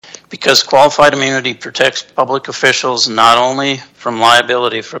Because qualified immunity protects public officials not only from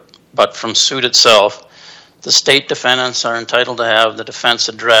liability but from suit itself, the state defendants are entitled to have the defense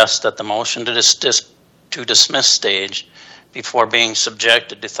addressed at the motion to dismiss stage before being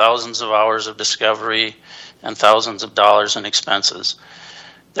subjected to thousands of hours of discovery and thousands of dollars in expenses.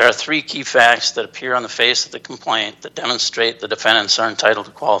 There are three key facts that appear on the face of the complaint that demonstrate the defendants are entitled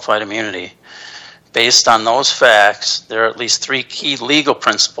to qualified immunity. Based on those facts, there are at least three key legal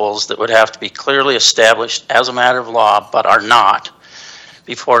principles that would have to be clearly established as a matter of law, but are not,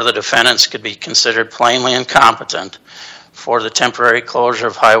 before the defendants could be considered plainly incompetent for the temporary closure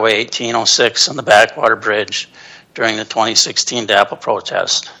of Highway 1806 and the Backwater Bridge during the 2016 DAPL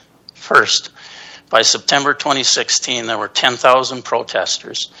protest. First, by September 2016, there were 10,000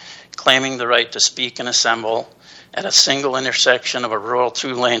 protesters claiming the right to speak and assemble at a single intersection of a rural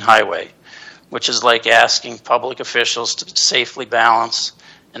two-lane highway, which is like asking public officials to safely balance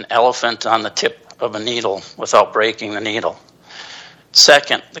an elephant on the tip of a needle without breaking the needle.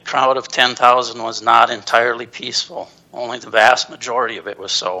 Second, the crowd of 10,000 was not entirely peaceful. Only the vast majority of it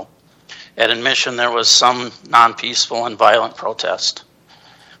was so. At admission, there was some non-peaceful and violent protest.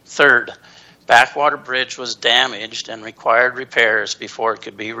 Third, Backwater Bridge was damaged and required repairs before it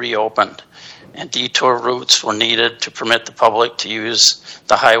could be reopened, and detour routes were needed to permit the public to use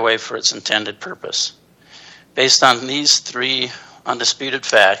the highway for its intended purpose. Based on these three undisputed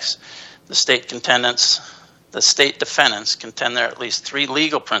facts, the state defendants contend there are at least three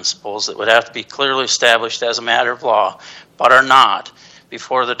legal principles that would have to be clearly established as a matter of law, but are not,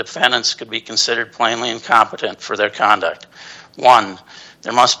 before the defendants could be considered plainly incompetent for their conduct. One,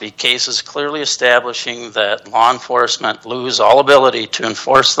 there must be cases clearly establishing that law enforcement lose all ability to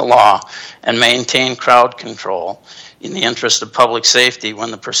enforce the law and maintain crowd control in the interest of public safety when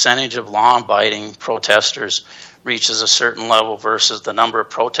the percentage of law-abiding protesters reaches a certain level versus the number of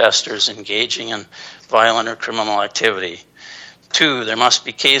protesters engaging in violent or criminal activity. Two, there must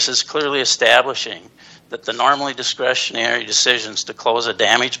be cases clearly establishing that the normally discretionary decisions to close a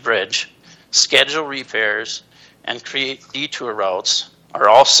damaged bridge, schedule repairs, and create detour routes are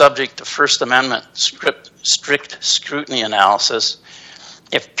all subject to First Amendment strict scrutiny analysis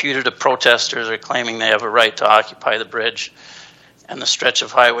if putative protesters are claiming they have a right to occupy the bridge and the stretch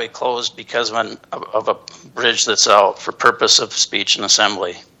of highway closed because of a bridge that's out for purpose of speech and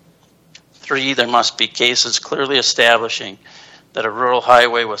assembly. Three, there must be cases clearly establishing that a rural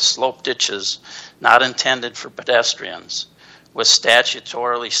highway with slope ditches not intended for pedestrians with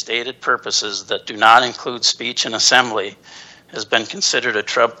statutorily stated purposes that do not include speech and assembly has been considered a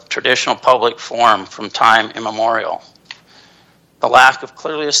traditional public forum from time immemorial. The lack of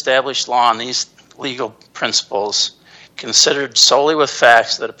clearly established law on these legal principles, considered solely with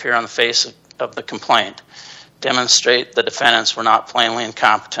facts that appear on the face of the complaint, demonstrate the defendants were not plainly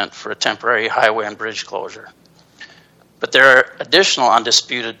incompetent for a temporary highway and bridge closure. But there are additional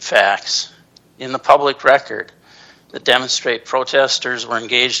undisputed facts in the public record that demonstrate protesters were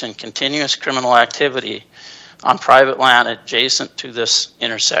engaged in continuous criminal activity on private land adjacent to this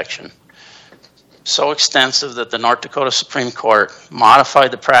intersection, so extensive that the North Dakota Supreme Court modified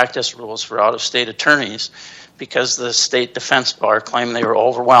the practice rules for out-of-state attorneys because the state defense bar claimed they were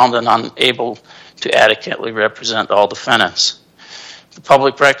overwhelmed and unable to adequately represent all defendants. The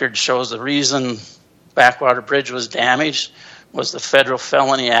public record shows the reason Backwater Bridge was damaged was the federal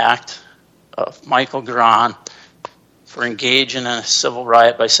felony act of Michael Garan for engaging in a civil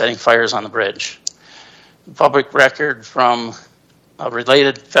riot by setting fires on the bridge. The public record from a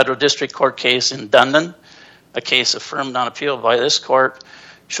related federal district court case in Dundon, a case affirmed on appeal by this court,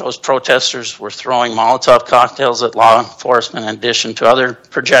 shows protesters were throwing Molotov cocktails at law enforcement in addition to other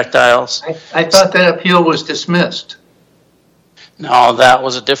projectiles. I thought that appeal was dismissed. No, that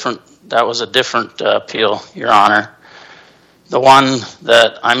was a different appeal, Your Honor. The one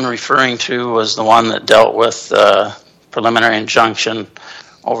that I'm referring to was the one that dealt with preliminary injunction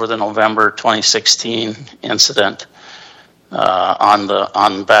over the November 2016 incident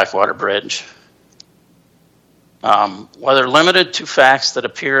on Backwater Bridge. Whether limited to facts that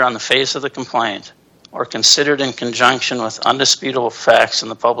appear on the face of the complaint or considered in conjunction with undisputable facts in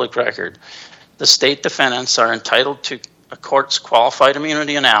the public record, the state defendants are entitled to a court's qualified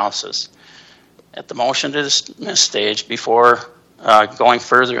immunity analysis at the motion to dismiss stage before going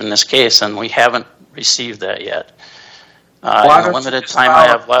further in this case, and we haven't received that yet. In the limited time I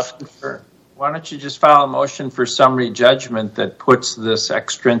have left. Why don't you just file a motion for summary judgment that puts this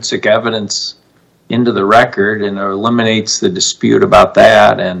extrinsic evidence into the record and eliminates the dispute about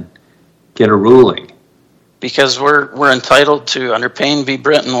that and get a ruling? Because we're entitled to, under Payne v.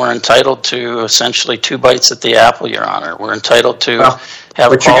 Britton, we're entitled to essentially 2 bites at the apple, Your Honor. We're entitled to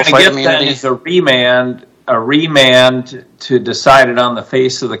have qualified immunity. Is a remand to decide it on the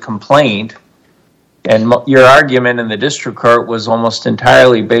face of the complaint. And your argument in the district court was almost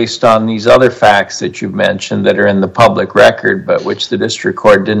entirely based on these other facts that you've mentioned that are in the public record, but which the district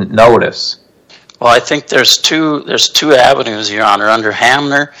court didn't notice. Well, I think there's two avenues, Your Honor. Under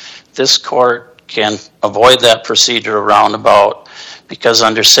Hamner, this court can avoid that procedure roundabout because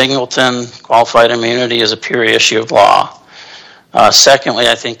under Singleton, qualified immunity is a pure issue of law. Secondly,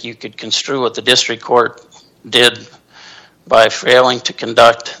 I think you could construe what the district court did by failing to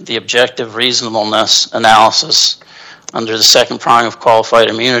conduct the objective reasonableness analysis under the second prong of qualified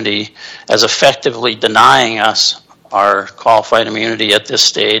immunity as effectively denying us our qualified immunity at this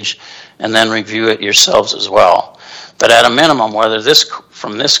stage, and then review it yourselves as well. But at a minimum, whether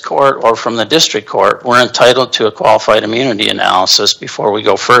from this court or from the district court, we're entitled to a qualified immunity analysis before we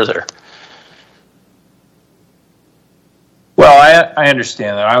go further. Well, I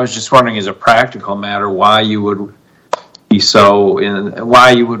understand that. I was just wondering as a practical matter why you would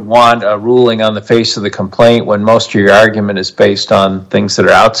why you would want a ruling on the face of the complaint when most of your argument is based on things that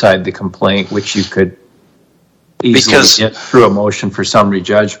are outside the complaint, which you could easily get through a motion for summary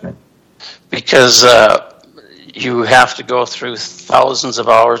judgment. Because you have to go through thousands of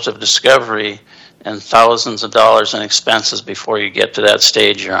hours of discovery and thousands of dollars in expenses before you get to that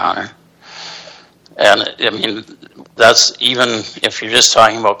stage, Your Honor. And I mean, that's even if you're just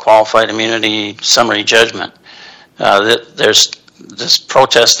talking about qualified immunity summary judgment. This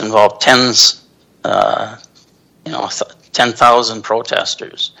protest involved 10,000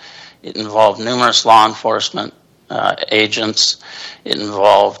 protesters. It involved numerous law enforcement agents. It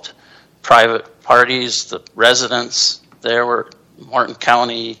involved private parties, the residents. There were Morton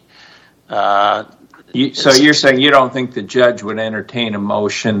County. So you're saying you don't think the judge would entertain a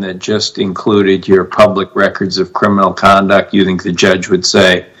motion that just included your public records of criminal conduct? You think the judge would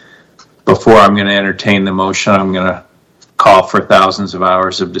say, before I'm going to entertain the motion, I'm going to call for thousands of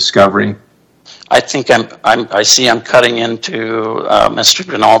hours of discovery? I think I see I'm cutting into Mr.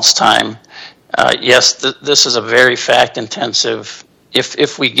 Grinaud's time. Yes, this is a very fact-intensive.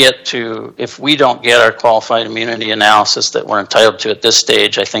 If we don't get our qualified immunity analysis that we're entitled to at this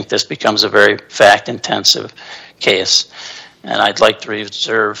stage, I think this becomes a very fact-intensive case. And I'd like to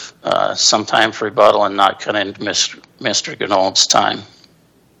reserve some time for rebuttal and not cut into Mr. Grinaud's time.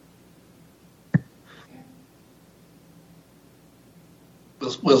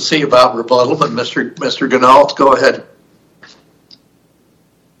 We'll see about rebuttal, but Mr. Grinaud, go ahead.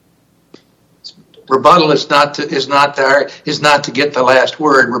 Rebuttal is not to get the last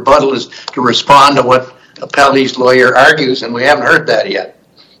word. Rebuttal is to respond to what appellee's lawyer argues, and we haven't heard that yet.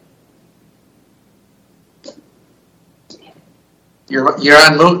 You're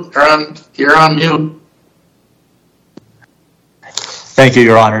on mute. Thank you,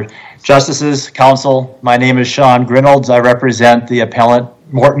 Your Honor. Justices, counsel, my name is Sean Grinaud. I represent the appellant,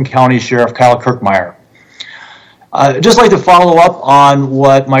 Morton County Sheriff Kyle Kirkmeyer. I'd just like to follow up on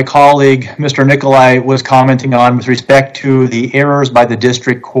what my colleague, Mr. Nicolai, was commenting on with respect to the errors by the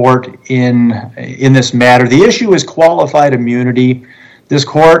district court in this matter. The issue is qualified immunity. This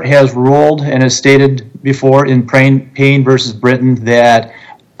court has ruled and has stated before in Payne versus Britton that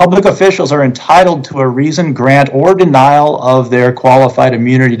public officials are entitled to a reasoned grant or denial of their qualified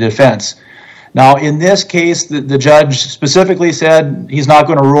immunity defense. Now, in this case, the judge specifically said he's not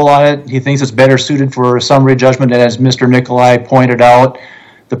going to rule on it. He thinks it's better suited for a summary judgment, as Mr. Nicolai pointed out.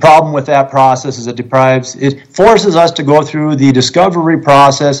 The problem with that process is it forces us to go through the discovery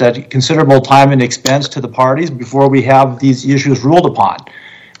process at considerable time and expense to the parties before we have these issues ruled upon.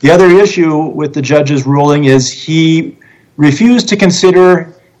 The other issue with the judge's ruling is he refused to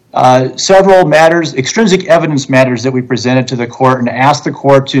consider several matters, extrinsic evidence matters that we presented to the court and asked the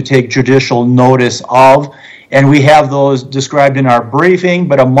court to take judicial notice of. And we have those described in our briefing,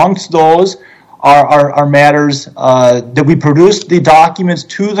 but amongst those are matters that we produced the documents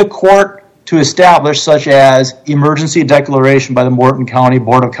to the court to establish, such as emergency declaration by the Morton County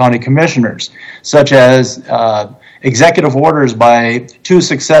Board of County Commissioners, such as executive orders by 2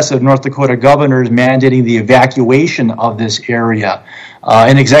 successive North Dakota governors mandating the evacuation of this area.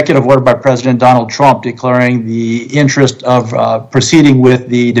 An executive order by President Donald Trump declaring the interest of proceeding with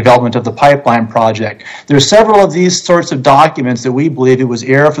the development of the pipeline project. There's several of these sorts of documents that we believe it was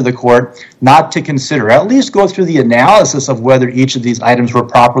error for the court not to consider, at least go through the analysis of whether each of these items were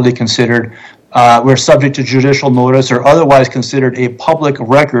properly considered, were subject to judicial notice, or otherwise considered a public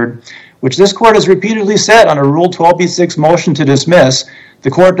record which this court has repeatedly said on a Rule 12b6 motion to dismiss, the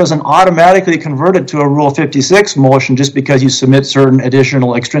court doesn't automatically convert it to a Rule 56 motion just because you submit certain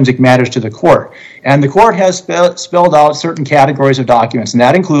additional extrinsic matters to the court. And the court has spelled out certain categories of documents, and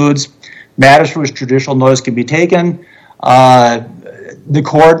that includes matters for which judicial notice can be taken,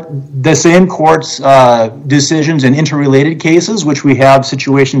 the same court's decisions in interrelated cases, which we have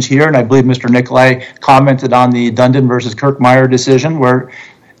situations here, and I believe Mr. Nicolai commented on the Dundon versus Kirkmeyer decision, where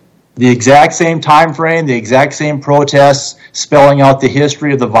the exact same time frame, the exact same protests, spelling out the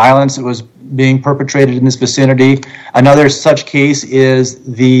history of the violence that was being perpetrated in this vicinity. Another such case is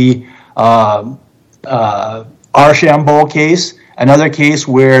the Archambault case. Another case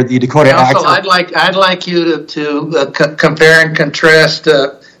where the Dakota Counsel, I'd like you to compare and contrast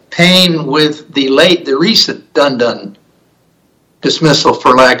Payne with the recent Dundon dismissal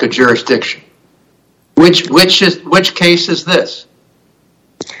for lack of jurisdiction. Which case is this?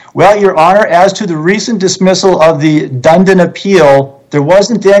 Well, Your Honor, as to the recent dismissal of the Dundon appeal, there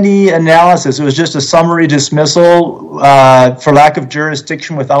wasn't any analysis. It was just a summary dismissal for lack of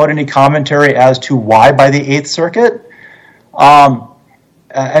jurisdiction without any commentary as to why by the Eighth Circuit.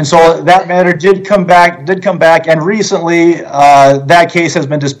 And so that matter did come back, and recently that case has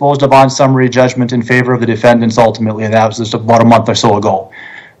been disposed of on summary judgment in favor of the defendants ultimately, and that was just about a month or so ago.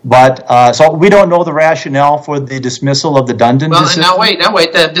 But so we don't know the rationale for the dismissal of the Dundon decision. Now wait,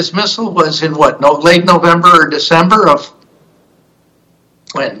 that dismissal was in what, late November or December of,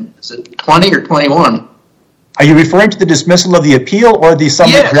 when, is it 20 or 21? Are you referring to the dismissal of the appeal or the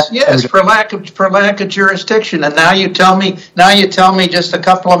summary? Yes, for lack of jurisdiction. And now you tell me just a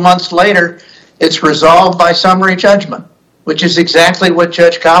couple of months later, it's resolved by summary judgment, which is exactly what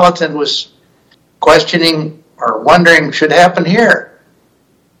Judge Colleton was questioning or wondering should happen here.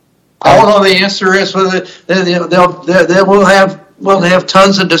 I don't know the answer is whether we'll have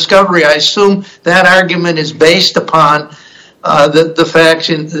tons of discovery. I assume that argument is based upon the facts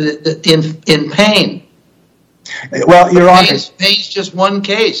in Payne. Well, Your Honor, Payne's just one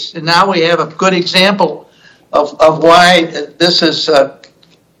case, and now we have a good example of why this has the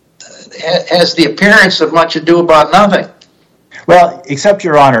appearance of much ado about nothing. Well, except,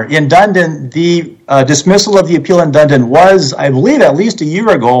 Your Honor, in Dundon, the dismissal of the appeal in Dundon was, I believe, at least a year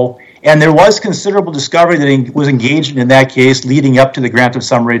ago, and there was considerable discovery that was engaged in that case leading up to the grant of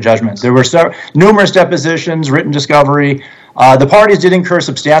summary judgment. There were numerous depositions, written discovery. The parties did incur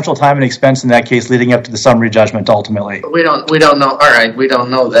substantial time and expense in that case leading up to the summary judgment ultimately. We don't know. All right, we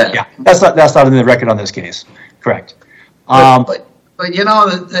don't know that. Yeah, that's not in the record on this case. Correct. But you know,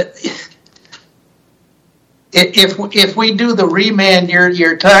 if we do the remand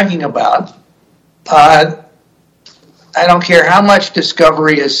you're talking about, I don't care how much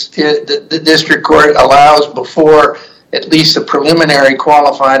discovery the district court allows before at least a preliminary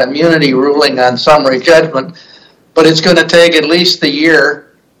qualified immunity ruling on summary judgment, but it's going to take at least the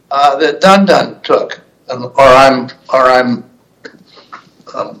year that Dundon took, or I'm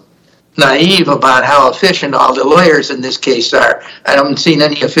naive about how efficient all the lawyers in this case are. I haven't seen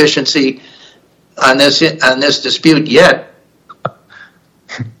any efficiency on this dispute yet.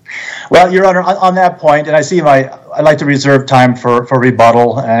 Well, Your Honor, on that point, and I'd like to reserve time for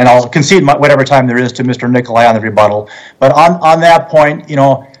rebuttal, and I'll concede whatever time there is to Mr. Nicolai on the rebuttal. But on that point, you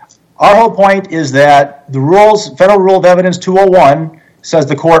know, our whole point is that the rules, Federal Rule of Evidence 201, says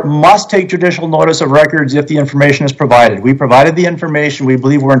the court must take judicial notice of records if the information is provided. We provided the information. We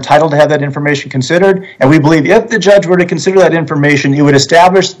believe we're entitled to have that information considered, and we believe if the judge were to consider that information, it would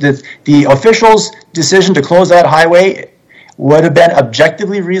establish that the official's decision to close that highway would have been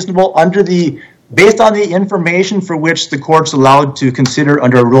objectively reasonable based on the information for which the court's allowed to consider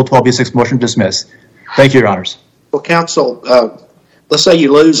under a Rule 12b6 motion to dismiss. Thank you, Your Honors. Well, counsel, let's say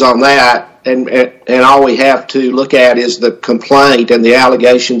you lose on that, and all we have to look at is the complaint and the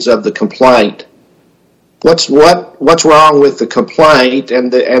allegations of the complaint. What's wrong with the complaint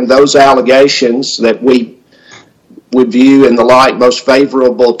and those allegations that we would view in the light most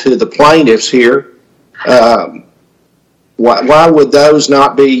favorable to the plaintiffs here? Why would those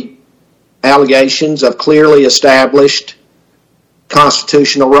not be allegations of clearly established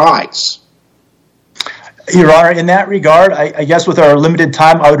constitutional rights? Your Honor, in that regard, I guess with our limited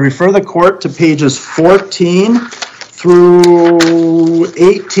time, I would refer the court to pages 14 through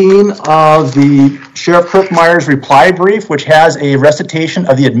 18 of the Sheriff Kirkmeyer's reply brief, which has a recitation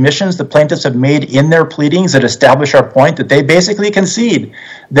of the admissions the plaintiffs have made in their pleadings that establish our point that they basically concede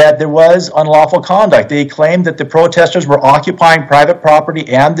that there was unlawful conduct. They claimed that the protesters were occupying private property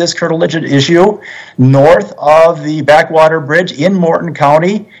and this curtilage issue north of the Backwater Bridge in Morton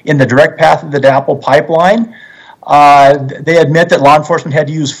County in the direct path of the DAPL pipeline. They admit that law enforcement had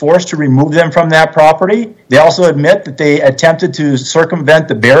to use force to remove them from that property. They also admit that they attempted to circumvent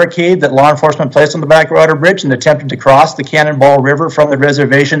the barricade that law enforcement placed on the Backwater Bridge and attempted to cross the Cannonball River from the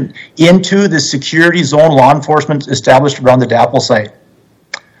reservation into the security zone law enforcement established around the DAPL site.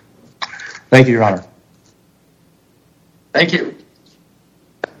 Thank you, Your Honor. Thank you.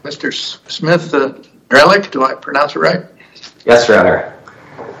 Mr. Smith Drellick, do I pronounce it right? Yes, Your Honor.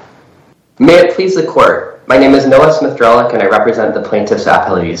 May it please the court, my name is Noah Smith Drellick and I represent the plaintiff's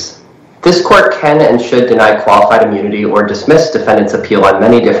appellees. This court can and should deny qualified immunity or dismiss defendant's appeal on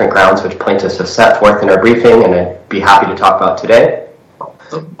many different grounds which plaintiffs have set forth in our briefing and I'd be happy to talk about today.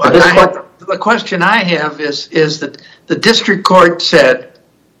 The question I have is that the district court said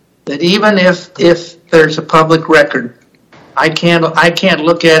that even if there's a public record, I can't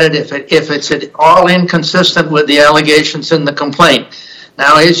look at it if it's at all inconsistent with the allegations in the complaint.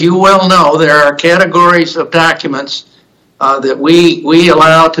 Now, as you well know, there are categories of documents that we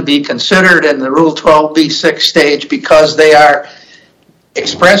allow to be considered in the Rule 12b-6 stage because they are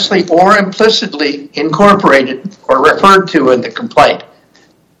expressly or implicitly incorporated or referred to in the complaint.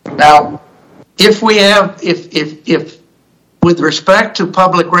 Now, if with respect to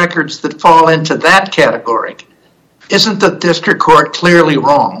public records that fall into that category, isn't the district court clearly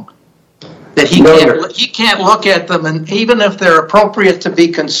wrong? That he can't look at them, and even if they're appropriate to be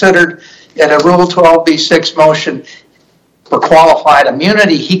considered in a Rule 12b-6 motion for qualified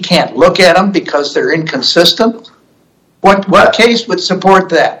immunity, he can't look at them because they're inconsistent? What case would support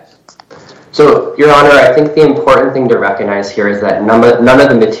that? So, Your Honor, I think the important thing to recognize here is that none of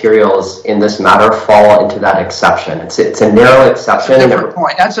the materials in this matter fall into that exception. It's a narrow exception.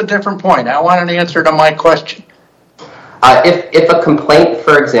 That's a different point. I want an answer to my question. If a complaint,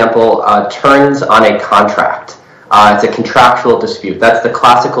 for example, turns on a contract, it's a contractual dispute. That's the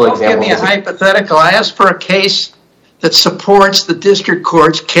classical example. Give me a hypothetical. I asked for a case that supports the district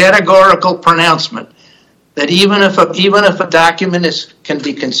court's categorical pronouncement that even if a document can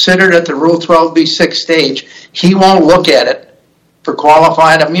be considered at the Rule 12b-6 stage, he won't look at it for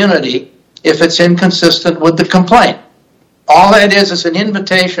qualified immunity if it's inconsistent with the complaint. All that is an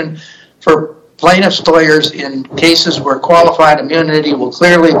invitation for plaintiff's lawyers in cases where qualified immunity will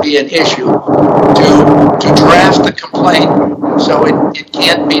clearly be an issue to draft the complaint so it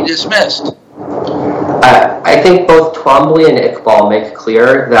can't be dismissed. I think both Twombly and Iqbal make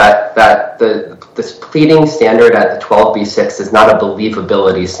clear that this pleading standard at the 12b-6 is not a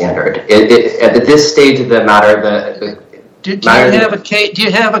believability standard. At this stage of the matter, do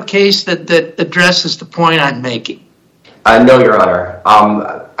you have a case that addresses the point I'm making? No, Your Honor.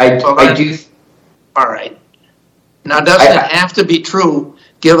 I do. All right. Now, doesn't it have to be true,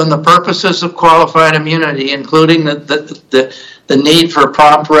 given the purposes of qualified immunity, including the need for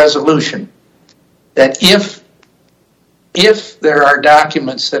prompt resolution, that if there are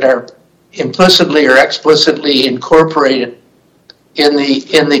documents that are implicitly or explicitly incorporated in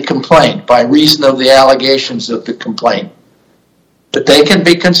the complaint by reason of the allegations of the complaint, that they can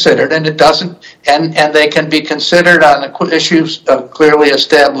be considered, and they can be considered on the issues of clearly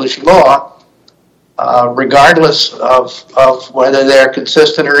established law, regardless of whether they're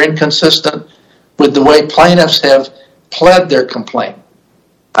consistent or inconsistent with the way plaintiffs have pled their complaint?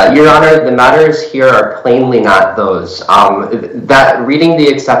 Your Honor, the matters here are plainly not those. That reading the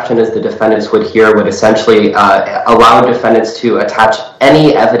exception as the defendants would here would essentially allow defendants to attach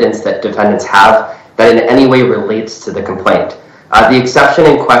any evidence that defendants have that in any way relates to the complaint. The exception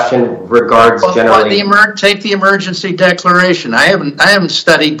in question regards generally... Take the emergency declaration. I haven't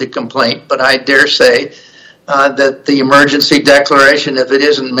studied the complaint, but I dare say that the emergency declaration, if it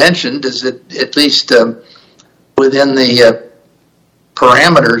isn't mentioned, is at least within the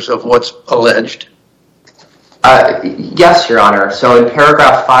parameters of what's alleged. Yes, Your Honor. So in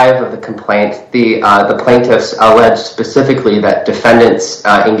paragraph 5 of the complaint, the plaintiffs alleged specifically that defendants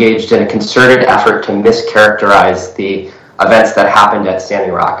engaged in a concerted effort to mischaracterize the events that happened at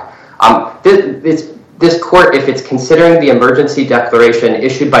Standing Rock. This court, if it's considering the emergency declaration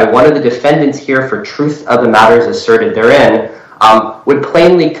issued by one of the defendants here for truth of the matters asserted therein, would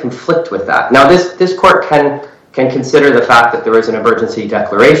plainly conflict with that. Now, this court can consider the fact that there is an emergency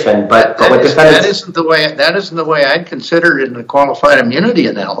declaration, but what defendants... That isn't the way I'd consider it in the qualified immunity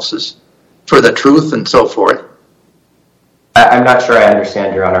analysis for the truth and so forth. I'm not sure I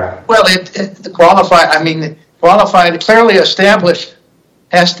understand, Your Honor. Well, qualified, clearly established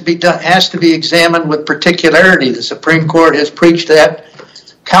has to be examined with particularity. The Supreme Court has preached that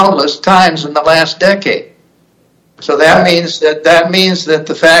countless times in the last decade. So that means that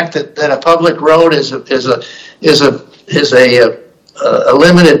the fact that a public road is a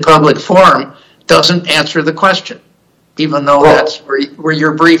limited public forum doesn't answer the question, even though that's where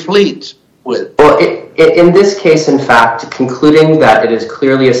your brief leads with. Well, in this case, in fact, concluding that it is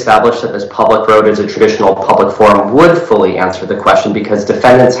clearly established that this public road is a traditional public forum would fully answer the question, because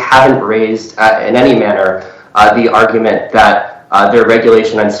defendants haven't raised in any manner the argument that their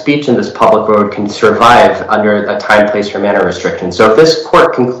regulation on speech in this public road can survive under a time, place, or manner restriction. So if this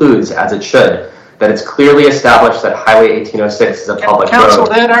court concludes, as it should, that it's clearly established that Highway 1806 is a public road. Counsel,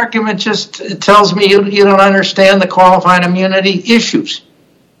 that argument just tells me you don't understand the qualified immunity issues.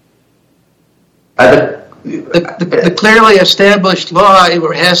 The clearly established law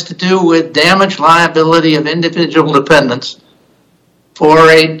has to do with damage liability of individual defendants for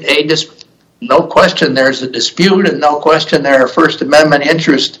no question there's a dispute, and no question there are First Amendment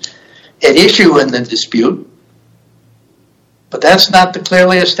interests at issue in the dispute. But that's not the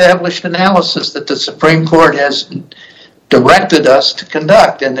clearly established analysis that the Supreme Court has directed us to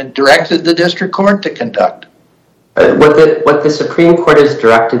conduct, and it directed the district court to conduct. What the Supreme Court has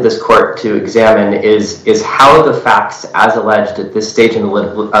directed this court to examine is how the facts as alleged at this stage in the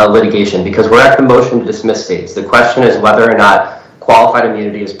litigation, because we're at the motion to dismiss stage. The question is whether or not qualified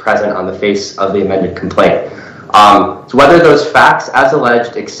immunity is present on the face of the amended complaint. So whether those facts as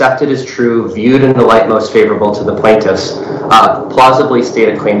alleged, accepted as true, viewed in the light most favorable to the plaintiffs, plausibly state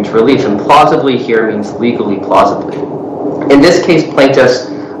a claim to relief, and plausibly here means legally plausibly. In this case, plaintiffs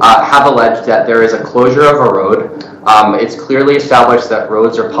have alleged that there is a closure of a road. It's clearly established that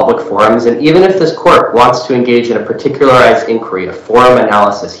roads are public forums, and even if this court wants to engage in a particularized inquiry, a forum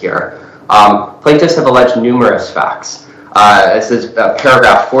analysis here, plaintiffs have alleged numerous facts. This is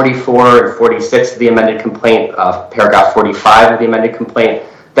paragraph 44 and 46 of the amended complaint, paragraph 45 of the amended complaint,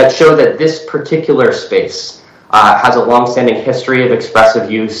 that show that this particular space has a long-standing history of expressive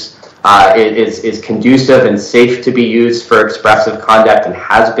use. It is conducive and safe to be used for expressive conduct and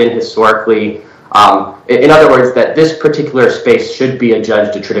has been historically. In other words, that this particular space should be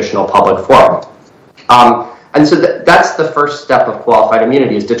adjudged a traditional public forum. And so that's the first step of qualified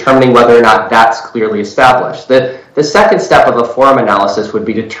immunity, is determining whether or not that's clearly established. The second step of a forum analysis would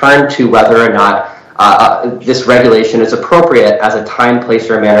be to turn to whether or not this regulation is appropriate as a time, place,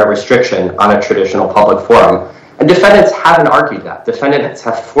 or manner restriction on a traditional public forum. And defendants haven't argued that. Defendants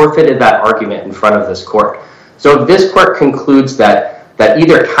have forfeited that argument in front of this court. So if this court concludes that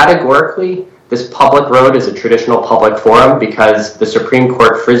either categorically this public road is a traditional public forum because the Supreme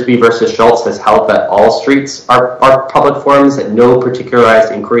Court, Frisbee versus Schultz, has held that all streets are public forums, that no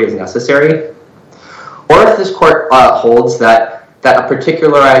particularized inquiry is necessary, or if this court holds that a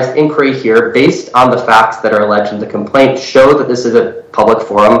particularized inquiry here, based on the facts that are alleged in the complaint, show that this is a public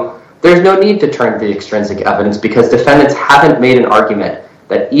forum, there's no need to turn to the extrinsic evidence, because defendants haven't made an argument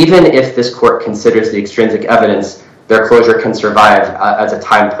that even if this court considers the extrinsic evidence, their closure can survive as a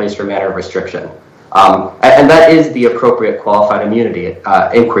time, place, or manner restriction. And that is the appropriate qualified immunity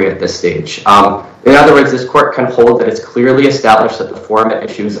inquiry at this stage. In other words, this court can hold that it's clearly established that the forum at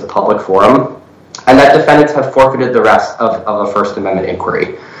issue is a public forum, and that defendants have forfeited the rest of a First Amendment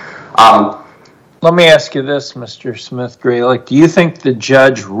inquiry. Let me ask you this, Mr. Smith-Graylick. Do you think the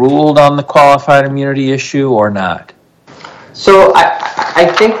judge ruled on the qualified immunity issue or not? So I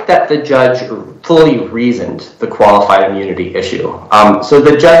think that the judge fully reasoned the qualified immunity issue. So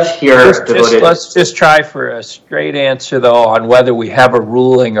the judge here Let's just try for a straight answer, though, on whether we have a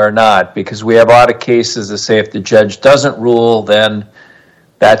ruling or not, because we have a lot of cases that say if the judge doesn't rule, then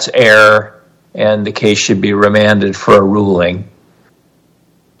that's error, and the case should be remanded for a ruling.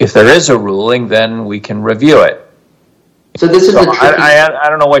 If there is a ruling, then we can review it. So this is I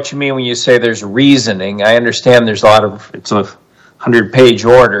don't know what you mean when you say there's reasoning. I understand it's a 100-page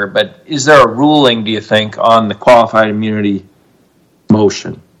order, but is there a ruling, do you think, on the qualified immunity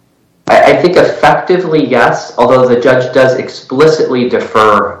motion? I think effectively, yes, although the judge does explicitly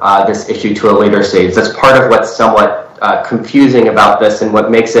defer this issue to a later stage. That's part of what's somewhat confusing about this and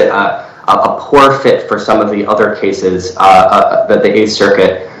what makes it a poor fit for some of the other cases that the Eighth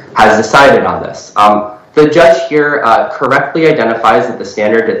Circuit has decided on this. The judge here correctly identifies that the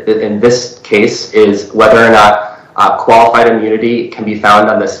standard in this case is whether or not qualified immunity can be found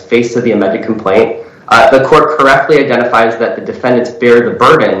on the face of the amended complaint. The court correctly identifies that the defendants bear the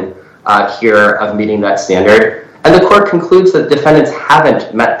burden here of meeting that standard, and the court concludes that defendants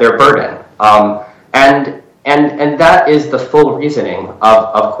haven't met their burden. And that is the full reasoning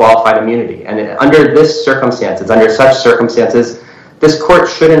of qualified immunity. And under such circumstances, this court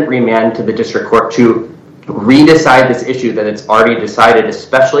shouldn't remand to the district court to redecide this issue that it's already decided,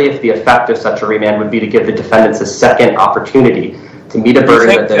 especially if the effect of such a remand would be to give the defendants a second opportunity to meet a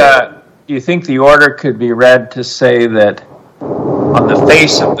burden. Do you think the order could be read to say that on the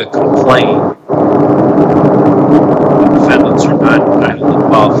face of the complaint, The defendants are not entitled to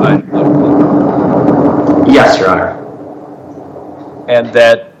qualified immunity. Yes, Your Honor. And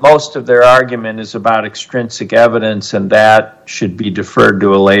that most of their argument is about extrinsic evidence, and that should be deferred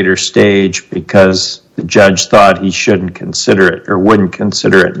to a later stage because the judge thought he shouldn't consider it or wouldn't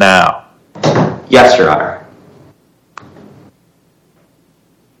consider it now. Yes, Your Honor.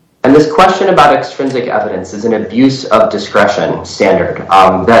 And this question about extrinsic evidence is an abuse of discretion standard.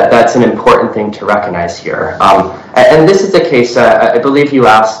 That's an important thing to recognize here. And this is the case, I believe you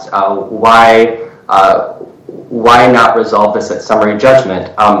asked why not resolve this at summary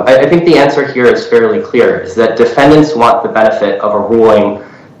judgment. I think the answer here is fairly clear, is that defendants want the benefit of a ruling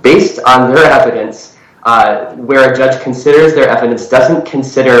based on their evidence, where a judge considers their evidence, doesn't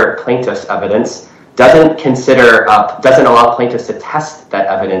consider plaintiff's evidence, doesn't allow plaintiffs to test that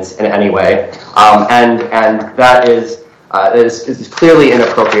evidence in any way, and that is clearly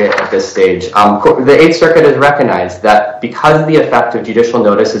inappropriate at this stage. The Eighth Circuit has recognized that because the effect of judicial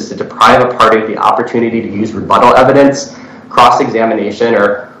notice is to deprive a party of the opportunity to use rebuttal evidence, cross-examination,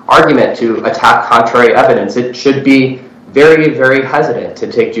 or argument to attack contrary evidence, it should be very, very hesitant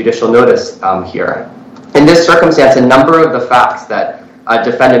to take judicial notice here. In this circumstance, a number of the facts that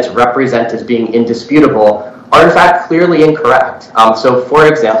defendants represent as being indisputable are in fact clearly incorrect. So, for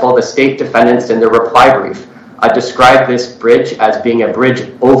example, the state defendants in their reply brief described this bridge as being a bridge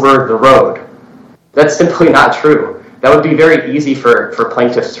over the road. That's simply not true. That would be very easy for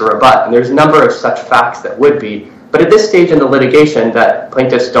plaintiffs to rebut, and there's a number of such facts that would be. But at this stage in the litigation, that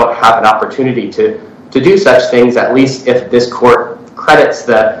plaintiffs don't have an opportunity to do such things, at least if this court credits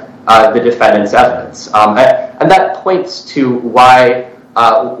the defendant's evidence. And that points to why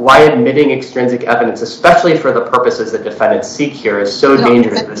admitting extrinsic evidence, especially for the purposes that defendants seek here, is so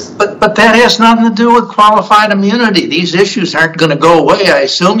dangerous. But that has nothing to do with qualified immunity. These issues aren't going to go away. I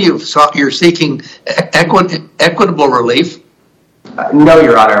assume you're seeking equitable relief. No,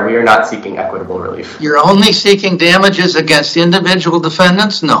 Your Honor, we are not seeking equitable relief. You're only seeking damages against individual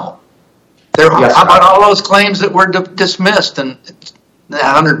defendants? No. Yes, how about all those claims that were dismissed in the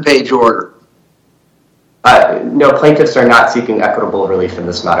 100-page order? No, plaintiffs are not seeking equitable relief in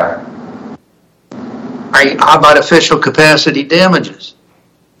this matter. How about official capacity damages?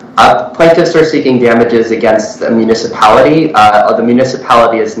 Plaintiffs are seeking damages against the municipality. The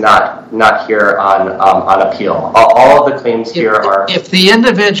municipality is not here on appeal. All of the claims here are... If the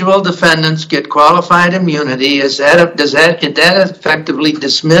individual defendants get qualified immunity, does that effectively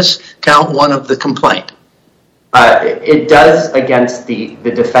dismiss count one of the complaint? It does against the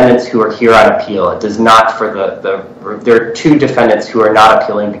defendants who are here on appeal. It does not for there are two defendants who are not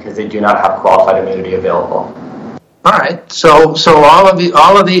appealing because they do not have qualified immunity available. All right. So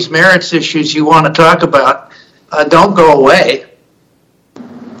all of these merits issues you want to talk about don't go away.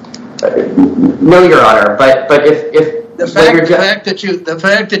 No, Your Honor. But if the fact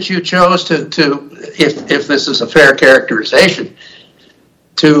that you chose to if this is a fair characterization,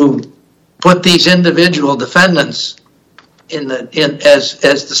 to put these individual defendants as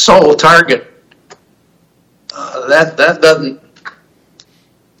the sole target, that doesn't.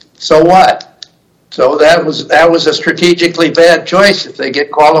 So what? So that was a strategically bad choice if they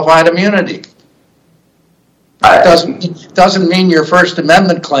get qualified immunity. It doesn't mean your First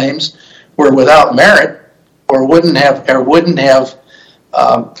Amendment claims were without merit or wouldn't have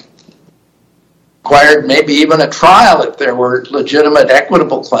required maybe even a trial if there were legitimate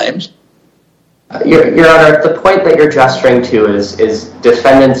equitable claims. Your Honor, the point that you're gesturing to is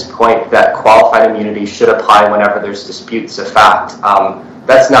defendants' point that qualified immunity should apply whenever there's disputes of fact.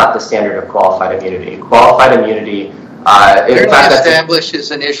 That's not the standard of qualified immunity. Qualified immunity...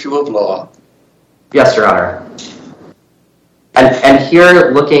 establishes an issue of law. Yes, Your Honor. And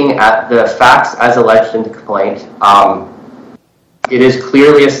here, looking at the facts as alleged in the complaint, it is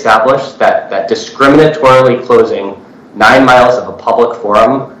clearly established that discriminatorily closing 9 miles of a public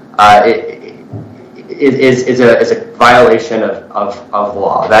forum is a violation of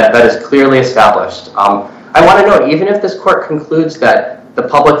law. That is clearly established. I want to note, even if this court concludes that the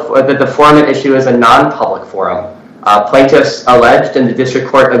forum at issue is a non-public forum, plaintiffs alleged and the district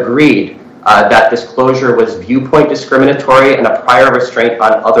court agreed that this closure was viewpoint discriminatory and a prior restraint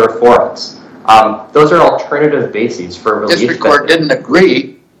on other forums. Those are alternative bases for relief. The district court didn't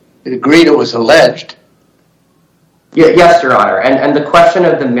agree. It agreed it was alleged. Yes, Your Honor. And the question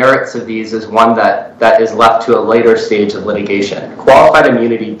of the merits of these is one that is left to a later stage of litigation. Qualified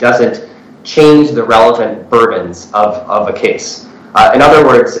immunity doesn't change the relevant burdens of a case. In other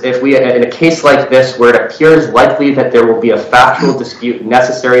words, if we, in a case like this where it appears likely that there will be a factual dispute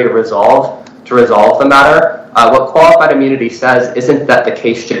necessary to resolve the matter, what qualified immunity says isn't that the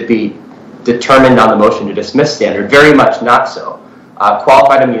case should be determined on the motion to dismiss standard. Very much not so.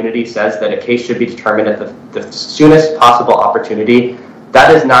 Qualified immunity says that a case should be determined at the soonest possible opportunity.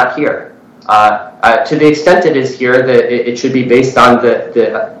 That is not here. To the extent it is here, that it should be based on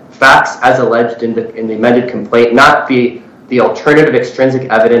the facts as alleged in the amended complaint, not the alternative extrinsic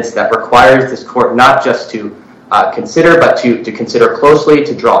evidence that requires this court not just to consider, but to consider closely,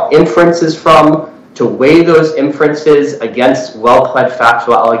 to draw inferences from, to weigh those inferences against well-pled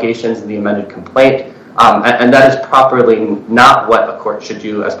factual allegations in the amended complaint. And that is properly not what a court should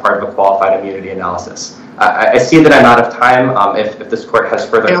do as part of a qualified immunity analysis. I see that I'm out of time. If this court has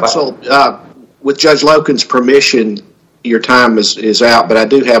further questions. Counsel, with Judge Loken's permission, your time is out, but I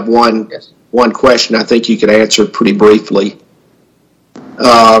do have one question I think you could answer pretty briefly.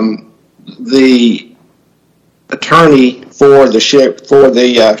 The attorney for the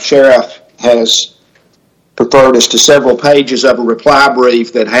sheriff has referred us to several pages of a reply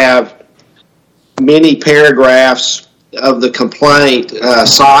brief that have many paragraphs of the complaint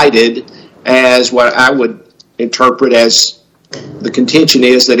cited as what I would interpret as the contention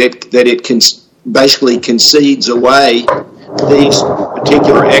is that it can basically concedes away these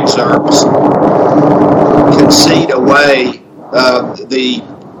particular excerpts, concede away the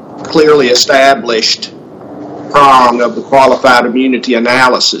clearly established prong of the qualified immunity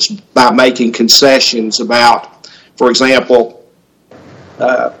analysis by making concessions about, for example,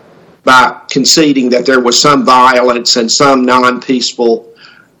 by conceding that there was some violence and some non-peaceful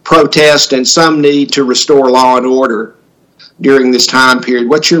protest and some need to restore law and order during this time period.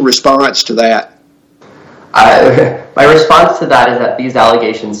 What's your response to that? My response to that is that these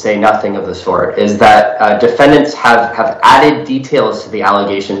allegations say nothing of the sort, is that defendants have added details to the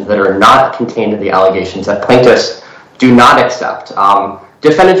allegations that are not contained in the allegations that plaintiffs do not accept.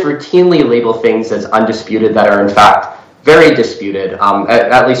 Defendants routinely label things as undisputed that are in fact very disputed.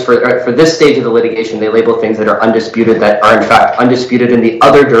 At least for this stage of the litigation, they label things that are undisputed that are in fact undisputed in the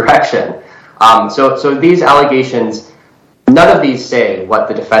other direction. So these allegations, none of these say what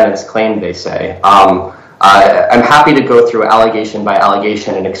the defendants claim they say. I'm happy to go through allegation by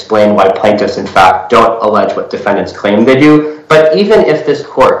allegation and explain why plaintiffs in fact don't allege what defendants claim they do. But even if this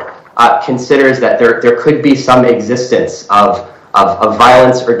court considers that there could be some existence of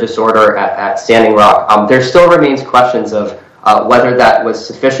violence or disorder at Standing Rock, there still remains questions of whether that was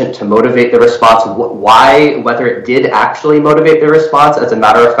sufficient to motivate the response, whether it did actually motivate the response. As a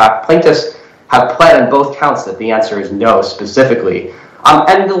matter of fact, plaintiffs have pled on both counts that the answer is no specifically.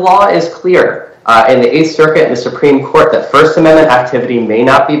 And the law is clear in the Eighth Circuit and the Supreme Court that First Amendment activity may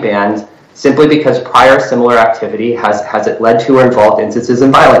not be banned simply because prior similar activity has it led to or involved instances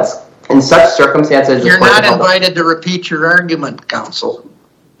in violence. In such circumstances... You're not invited to repeat your argument, counsel.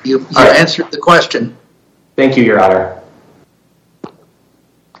 You answered the question. Thank you, Your Honor.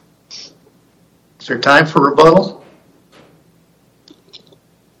 Is there time for rebuttal?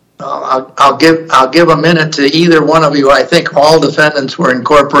 I'll give a minute to either one of you. I think all defendants were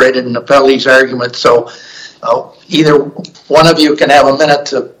incorporated in Appellee's argument, so either one of you can have a minute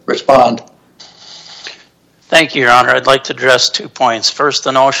to respond. Thank you, Your Honor. I'd like to address 2 points. First,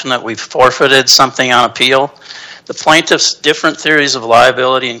 the notion that we've forfeited something on appeal. The plaintiff's different theories of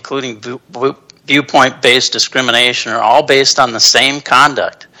liability, including viewpoint-based discrimination, are all based on the same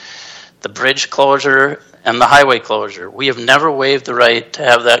conduct. The bridge closure and the highway closure. We have never waived the right to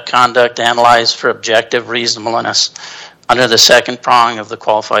have that conduct analyzed for objective reasonableness under the second prong of the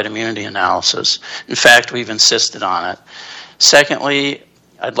qualified immunity analysis. In fact, we've insisted on it. Secondly,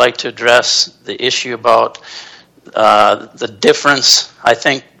 I'd like to address the issue about the difference, I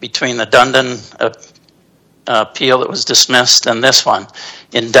think, between the Dundon appeal that was dismissed and this one.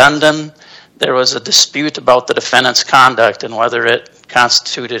 In Dundon, there was a dispute about the defendant's conduct and whether it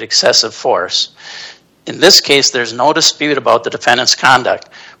constituted excessive force. In this case, there's no dispute about the defendant's conduct.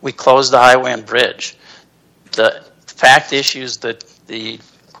 We closed the highway and bridge. The fact issues that the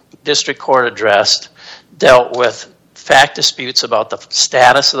district court addressed dealt with fact disputes about the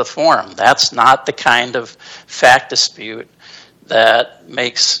status of the forum. That's not the kind of fact dispute that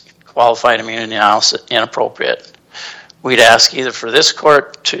makes qualified immunity analysis inappropriate. We'd ask either for this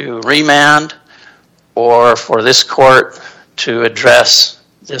court to remand or for this court to address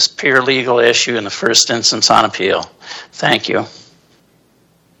this pure legal issue in the first instance on appeal. Thank you.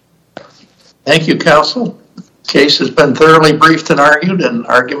 Thank you, counsel. The case has been thoroughly briefed and argued, and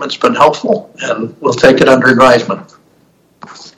argument's been helpful, and we'll take it under advisement.